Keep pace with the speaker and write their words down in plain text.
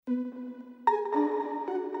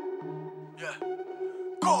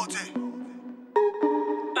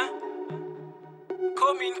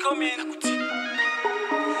Coming.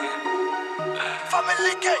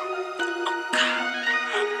 Family gang.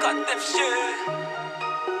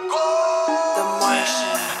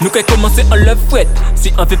 Nous qu'à commencer en le fouette.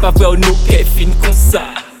 Si on fait pas voir nous qu'à fin comme ça.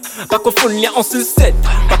 Pas qu'on fout lien en sucette.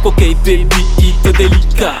 Pas qu'on qu'à baby hit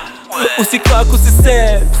délicat. Ou c'est quoi qu'on se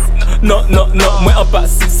sait. Non, moi en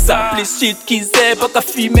passe ça. Les shit qui sait pas qu'à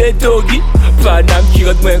fumer doggy. Pas d'âme qui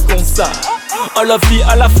rentre moins comme ça. On la vie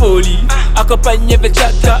à la folie. Accompagné avec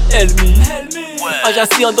Chaka Elmi. En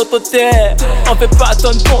jassi en d'autres terres. On fait pas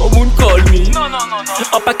attendre pour un monde call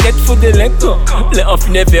me. En paquet faux délinquant. Les en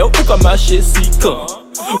finet vert ou comme à chez Sican.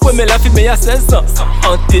 Ouais mais la fille mais y'a 16 ans.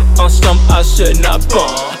 Hanté en chambre à Chenapan.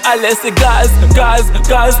 Allez c'est gaz.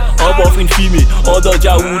 On va une fumée, on doit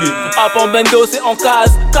déjà rouler. Après bendo c'est en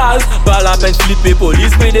case. Pas la peine flipper,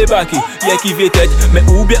 police peut débarquer. Y'a qui veut tête, mais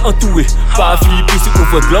ou bien entoué. Pas flipper si on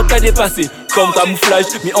voit Glock à dépasser. Comme camouflage,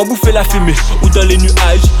 mais on bouffe la fumée. Ou dans les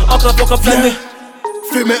nuages, encore pour planer.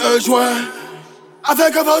 Fumer un joint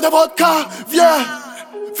avec un verre de vodka, viens.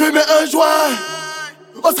 Fumer un joint,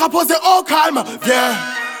 on sera posé au calme, viens.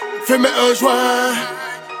 Fumer un joint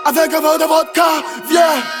avec un verre de vodka,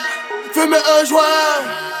 viens. Fumer un joint,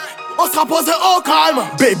 on sera posé au calme.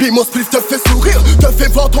 Baby, mon spliff te fait sourire, te fait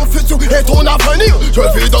voir ton futur et ton avenir.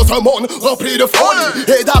 Je vis dans un monde rempli de folie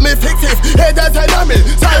et d'amis fictifs et des ennemis.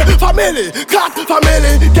 C'est family, clap,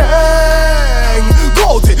 family, gang.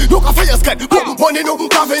 Goldie, nous qu'a fait un skate, pour money nous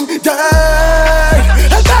qu'a fait une gang.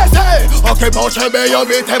 Ok, bon, je vais y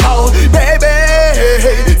inviter bon, baby.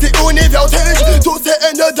 Si on y vertige, tous ces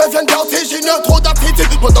haines deviennent vertigineux. Trop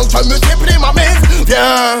d'attitude pendant que je multiplie ma mise.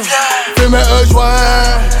 Viens, fumer un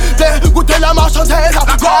joint. Viens goûter la marchandise.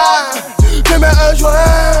 Viens, fumer un joint.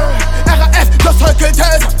 RAF de 5 et 10.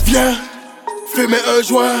 Viens, fumer un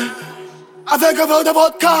joint avec un verre de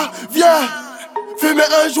vodka. Viens, fumer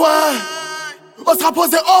un joint. On sera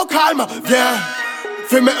posé au calme. Viens,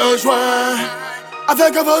 fumer un joint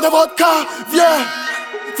avec un verre de vodka. Viens,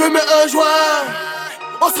 fumer un joint.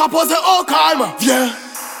 On sera posé au calme. Viens,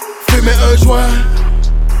 fumer un joint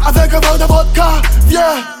avec un verre de vodka.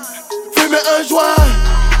 Viens, fumer un joint.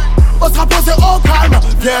 On sera posé au calme.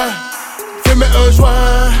 Viens, fumer un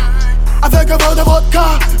joint avec un verre de vodka.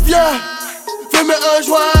 Viens, fumer un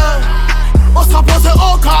joint. On sera posé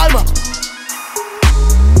au calme.